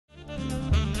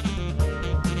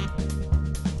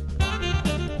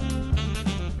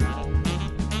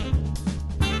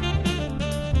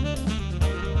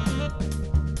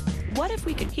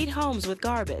we could heat homes with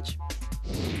garbage,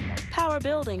 power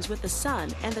buildings with the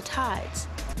sun and the tides.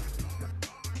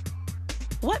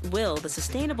 What will the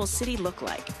sustainable city look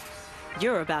like?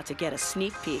 You're about to get a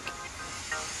sneak peek.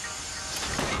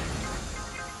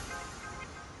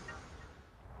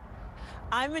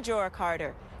 I'm Majora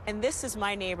Carter, and this is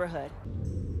my neighborhood.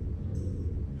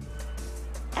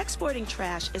 Exporting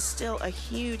trash is still a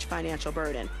huge financial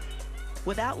burden.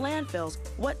 Without landfills,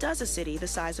 what does a city the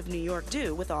size of New York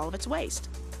do with all of its waste?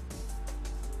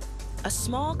 A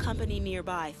small company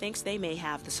nearby thinks they may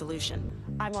have the solution.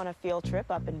 I'm on a field trip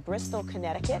up in Bristol,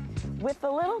 Connecticut, with the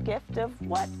little gift of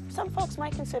what some folks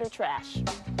might consider trash.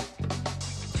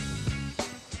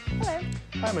 Hello.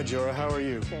 Hi, Majora. How are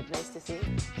you? Good. Nice to see you.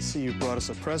 I see you brought us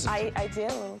a present. I did,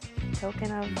 a little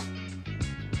token of...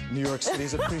 New York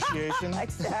City's appreciation.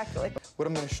 Exactly. What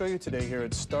I'm going to show you today here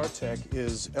at Startech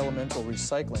is elemental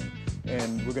recycling,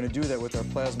 and we're going to do that with our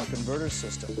plasma converter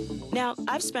system. Now,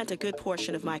 I've spent a good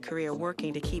portion of my career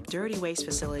working to keep dirty waste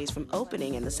facilities from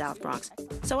opening in the South Bronx,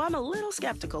 so I'm a little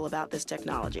skeptical about this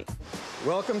technology.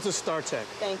 Welcome to Startech.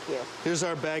 Thank you. Here's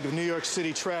our bag of New York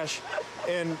City trash,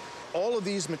 and all of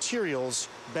these materials,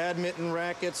 badminton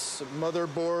rackets,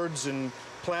 motherboards, and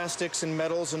plastics and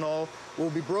metals and all,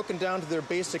 will be broken down to their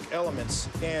basic elements.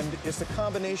 And it's the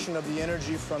combination of the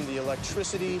energy from the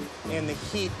electricity and the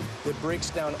heat that breaks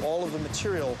down all of the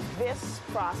material. This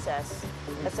process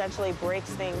essentially breaks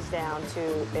things down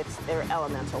to their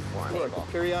elemental form. Look, the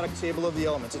periodic table of the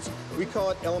elements. We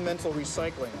call it elemental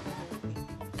recycling.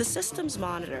 The system's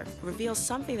monitor reveals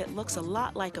something that looks a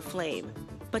lot like a flame.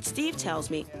 But Steve tells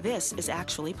me this is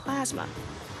actually plasma.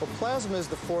 Well, plasma is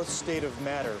the fourth state of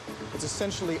matter. It's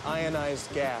essentially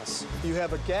ionized gas. You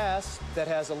have a gas that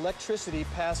has electricity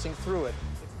passing through it.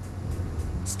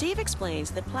 Steve explains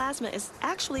that plasma is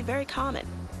actually very common.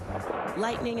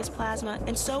 Lightning is plasma,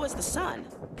 and so is the sun.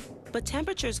 But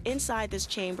temperatures inside this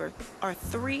chamber are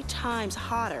 3 times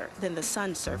hotter than the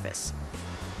sun's surface.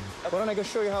 Why don't I go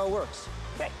show you how it works?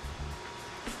 Okay.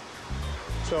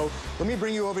 So let me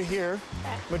bring you over here,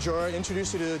 Majora,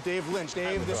 introduce you to Dave Lynch.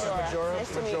 Dave, this is Majora. Nice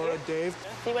to meet Majora, you. Dave.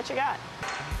 See what you got.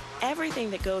 Everything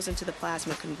that goes into the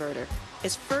plasma converter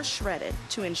is first shredded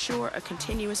to ensure a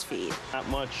continuous feed. Not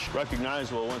much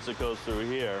recognizable once it goes through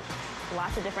here.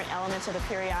 Lots of different elements of the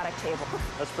periodic table.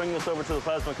 Let's bring this over to the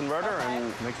plasma converter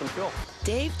and make some fuel.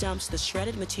 Dave dumps the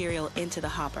shredded material into the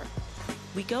hopper.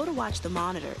 We go to watch the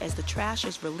monitor as the trash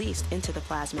is released into the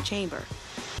plasma chamber.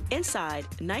 Inside,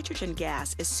 nitrogen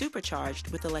gas is supercharged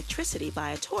with electricity by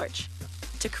a torch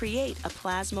to create a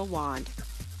plasma wand.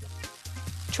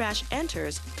 Trash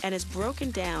enters and is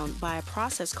broken down by a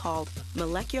process called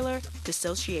molecular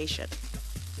dissociation.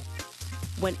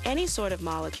 When any sort of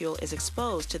molecule is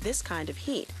exposed to this kind of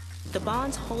heat, the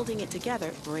bonds holding it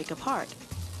together break apart.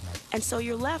 And so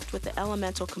you're left with the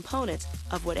elemental components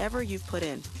of whatever you've put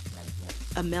in.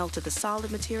 A melt of the solid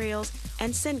materials,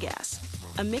 and syngas,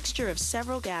 a mixture of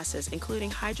several gases including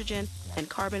hydrogen and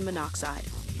carbon monoxide.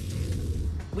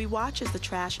 We watch as the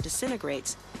trash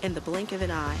disintegrates in the blink of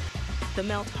an eye. The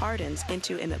melt hardens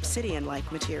into an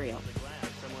obsidian-like material.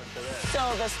 So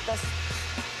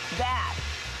that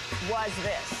was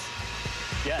this?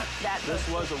 Yes, this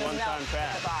was a one-time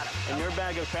trash. And your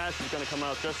bag of trash is going to come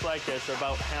out just like this, or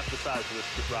about half the size of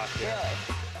this rock here.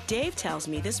 Really? Dave tells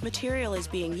me this material is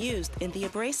being used in the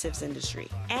abrasives industry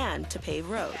and to pave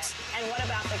roads. And what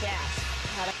about the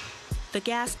gas? The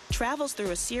gas travels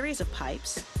through a series of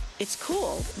pipes. It's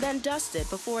cooled, then dusted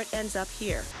before it ends up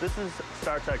here. This is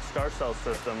Startech's Star Cell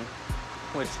system,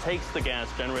 which takes the gas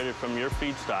generated from your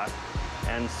feedstock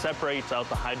and separates out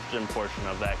the hydrogen portion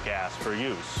of that gas for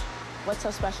use. What's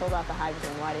so special about the hydrogen?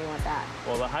 Why do you want that?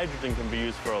 Well, the hydrogen can be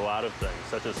used for a lot of things,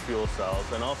 such as fuel cells,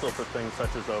 and also for things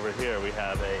such as over here, we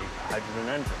have a hydrogen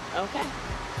engine. Okay.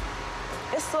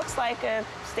 This looks like a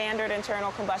standard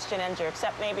internal combustion engine,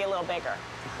 except maybe a little bigger.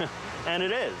 And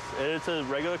it is. It's a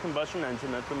regular combustion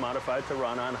engine that's been modified to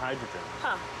run on hydrogen.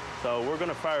 Huh. So we're going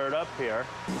to fire it up here.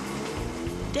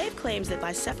 Dave claims that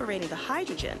by separating the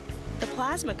hydrogen, the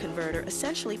plasma converter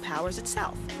essentially powers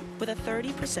itself with a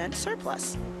 30%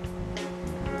 surplus.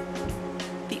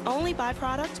 The only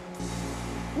byproduct?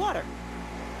 Water.